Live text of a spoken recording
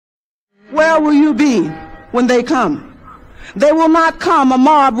where will you be when they come? They will not come a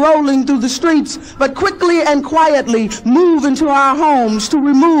mob rolling through the streets, but quickly and quietly move into our homes to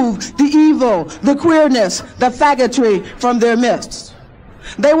remove the evil, the queerness, the faggotry from their midst.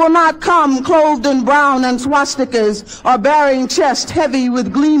 They will not come clothed in brown and swastikas or bearing chests heavy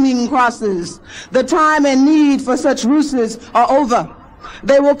with gleaming crosses. The time and need for such ruses are over.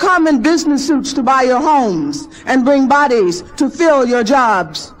 They will come in business suits to buy your homes and bring bodies to fill your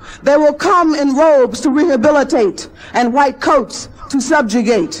jobs. They will come in robes to rehabilitate and white coats to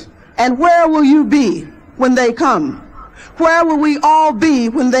subjugate. And where will you be when they come? Where will we all be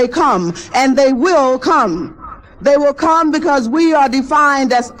when they come? And they will come. They will come because we are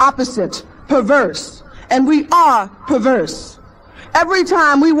defined as opposite, perverse, and we are perverse. Every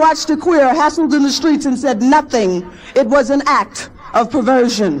time we watched a queer hassled in the streets and said nothing, it was an act of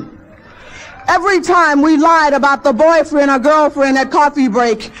perversion. Every time we lied about the boyfriend or girlfriend at coffee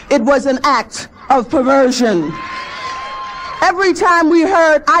break, it was an act of perversion. Every time we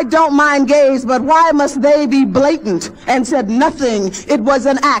heard, I don't mind gays, but why must they be blatant, and said nothing, it was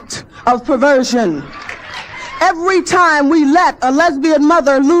an act of perversion. Every time we let a lesbian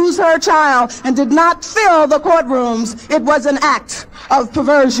mother lose her child and did not fill the courtrooms, it was an act of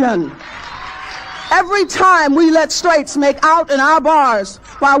perversion. Every time we let straights make out in our bars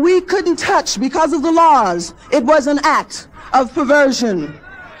while we couldn't touch because of the laws, it was an act of perversion.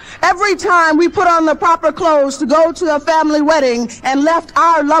 Every time we put on the proper clothes to go to a family wedding and left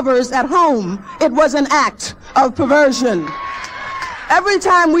our lovers at home, it was an act of perversion. Every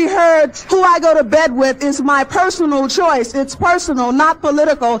time we heard who I go to bed with is my personal choice, it's personal, not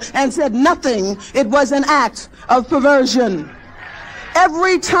political, and said nothing, it was an act of perversion.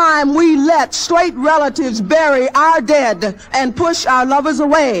 Every time we let straight relatives bury our dead and push our lovers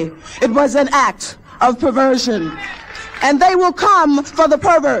away, it was an act of perversion. And they will come for the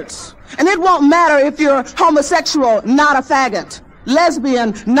perverts. And it won't matter if you're homosexual, not a faggot,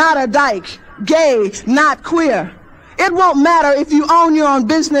 lesbian, not a dyke, gay, not queer. It won't matter if you own your own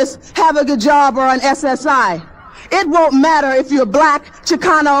business, have a good job, or an SSI. It won't matter if you're black,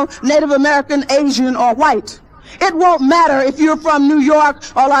 Chicano, Native American, Asian, or white. It won't matter if you're from New York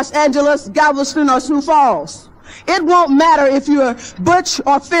or Los Angeles, Galveston, or Sioux Falls. It won't matter if you're butch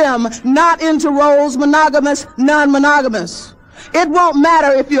or femme, not into roles, monogamous, non-monogamous. It won't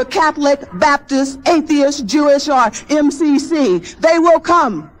matter if you're Catholic, Baptist, atheist, Jewish, or MCC. They will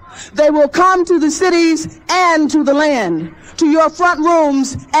come. They will come to the cities and to the land, to your front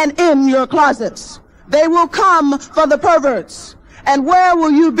rooms and in your closets. They will come for the perverts. And where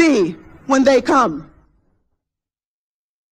will you be when they come?